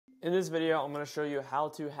In this video, I'm going to show you how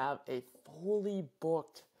to have a fully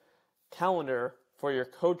booked calendar for your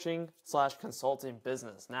coaching / consulting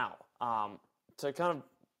business. Now, to kind of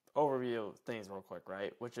overview things real quick,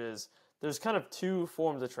 right? Which is there's kind of two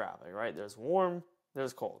forms of traffic, right? There's warm,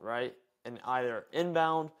 there's cold, right? And either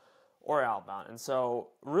inbound or outbound. And so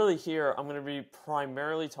really here, I'm going to be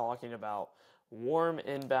primarily talking about warm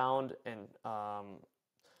inbound and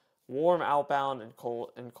warm outbound and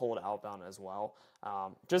cold outbound as well.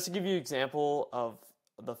 Just to give you an example of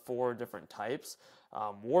the four different types.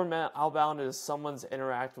 Warm outbound is someone's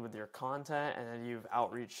interacted with your content and then you've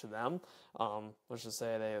outreach to them. Let's just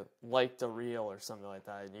say they liked a reel or something like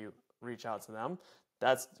that and you reach out to them.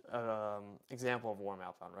 That's an example of warm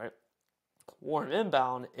outbound, right? Warm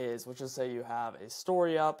inbound is, let's just say you have a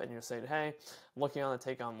story up and you're saying, hey, I'm looking to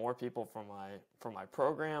take on more people for my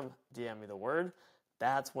program, DM me the word.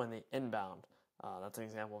 That's when the inbound, that's an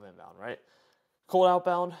example of inbound, right? Cold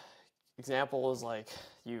outbound, example is like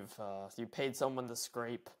you paid someone to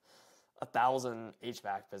scrape 1,000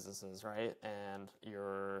 HVAC businesses, right? And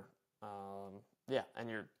you're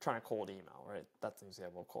trying to cold email, right? That's an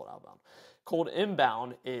example of cold outbound. Cold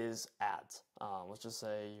inbound is ads. Let's just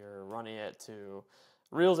say you're running it to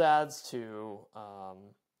Reels ads to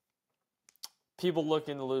people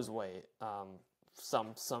looking to lose weight,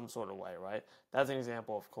 some sort of way, right? That's an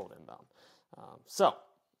example of cold inbound. So,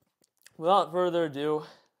 without further ado,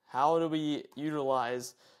 how do we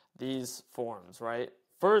utilize these forms, right?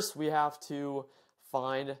 First, we have to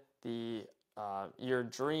find your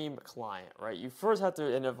dream client, right? You first have to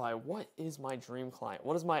identify what is my dream client?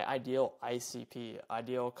 What is my ideal ICP,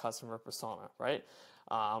 ideal customer persona, right?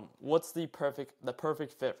 What's the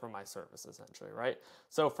perfect fit for my service, essentially, right?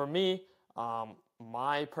 So for me,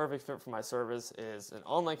 my perfect fit for my service is an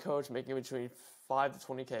online coach making between 5 to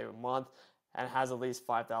 20K a month and has at least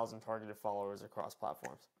 5,000 targeted followers across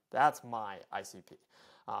platforms. That's my ICP.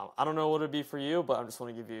 I don't know what it'd be for you, but I just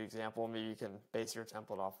want to give you an example. Maybe you can base your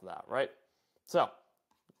template off of that, right? So,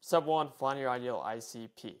 step one, find your ideal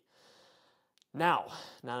ICP. Now,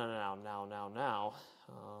 where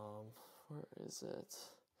is it?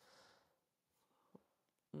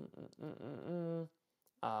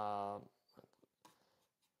 I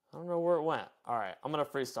don't know where it went. All right, I'm going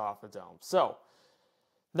to freestyle off the dome. So,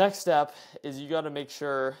 next step is you got to make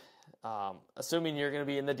sure, assuming you're going to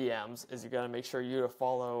be in the DMs, is you got to make sure you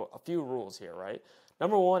follow a few rules here, right?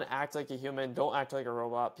 Number one, act like a human. Don't act like a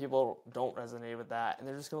robot. People don't resonate with that, and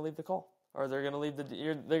they're just going to leave the call, or they're going to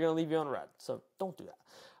leave you on red. So don't do that.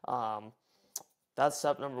 That's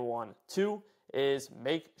step number one. Two is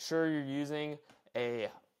make sure you're using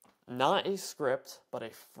not a script, but a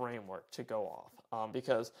framework to go off.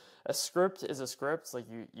 Because a script is a script. Like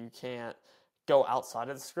you can't go outside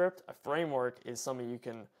of the script. A framework is something you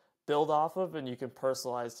can build off of and you can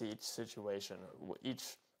personalize to each situation,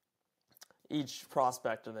 each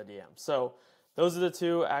prospect in the DM. So those are the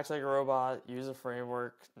two: act like a robot, use a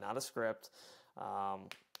framework, not a script. And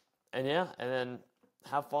then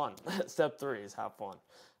have fun. Step three is have fun.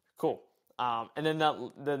 Cool. And then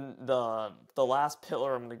the last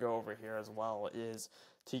pillar I'm going to go over here as well is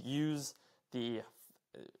to use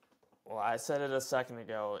I said it a second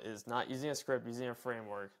ago, is not using a script, using a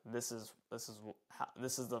framework. This is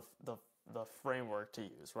the framework to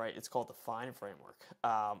use, right? It's called the FIND framework.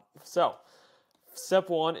 So step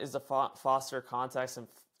one is to foster context and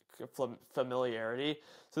familiarity.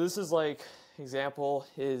 So this is like, example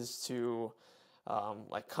is to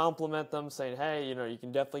compliment them, saying, hey, you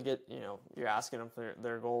can definitely get, you're asking them for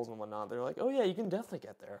their goals and whatnot. They're like, oh yeah, you can definitely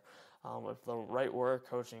get there. With the right work,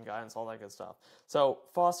 coaching, guidance, all that good stuff. So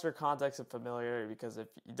foster context and familiarity, because if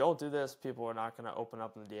you don't do this, people are not going to open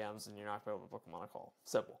up in the DMs and you're not going to be able to book them on a call.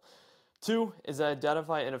 Simple. Two is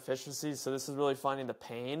identify inefficiencies. So this is really finding the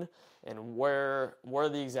pain and where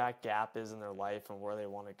the exact gap is in their life and where they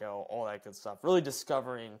want to go, all that good stuff. Really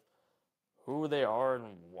discovering who they are and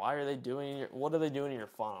what are they doing in your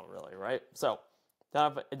funnel, really, right? So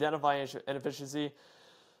identify inefficiency.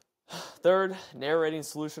 Third, narrating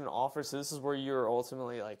solution and offer. So this is where you're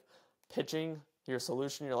ultimately like pitching your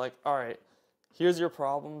solution. You're like, all right, here's your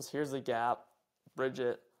problems, here's the gap, bridge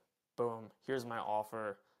it, boom, here's my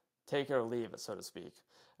offer, take it or leave it, so to speak.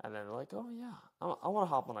 And then they're like, oh yeah, I want to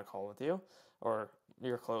hop on a call with you, or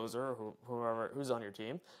your closer, or whoever who's on your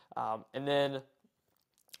team. And then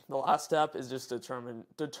the last step is just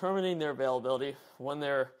determining their availability, when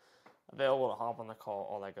they're available to hop on the call,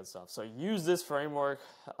 all that good stuff. So use this framework,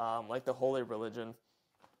 like the holy religion.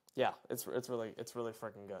 Yeah, it's really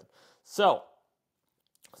freaking good. So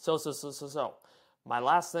my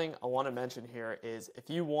last thing I want to mention here is if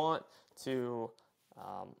you want to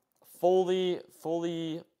fully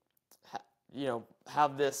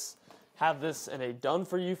have this in a done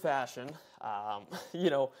for you fashion,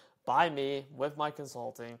 by me with my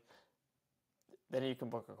consulting, then you can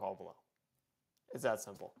book a call below. It's that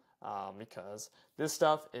simple. Because this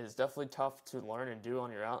stuff is definitely tough to learn and do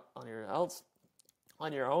on your own.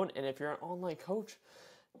 And if you're an online coach,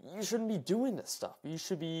 you shouldn't be doing this stuff. You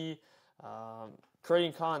should be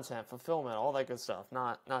creating content, fulfillment, all that good stuff.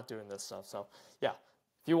 Not doing this stuff. So yeah,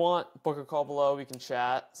 if you want, book a call below. We can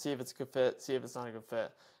chat, see if it's a good fit, see if it's not a good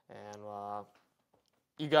fit. And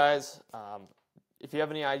you guys, if you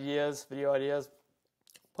have any ideas, video ideas,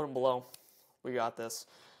 put them below. We got this.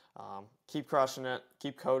 Keep crushing it,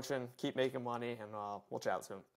 keep coaching, keep making money, and we'll chat soon.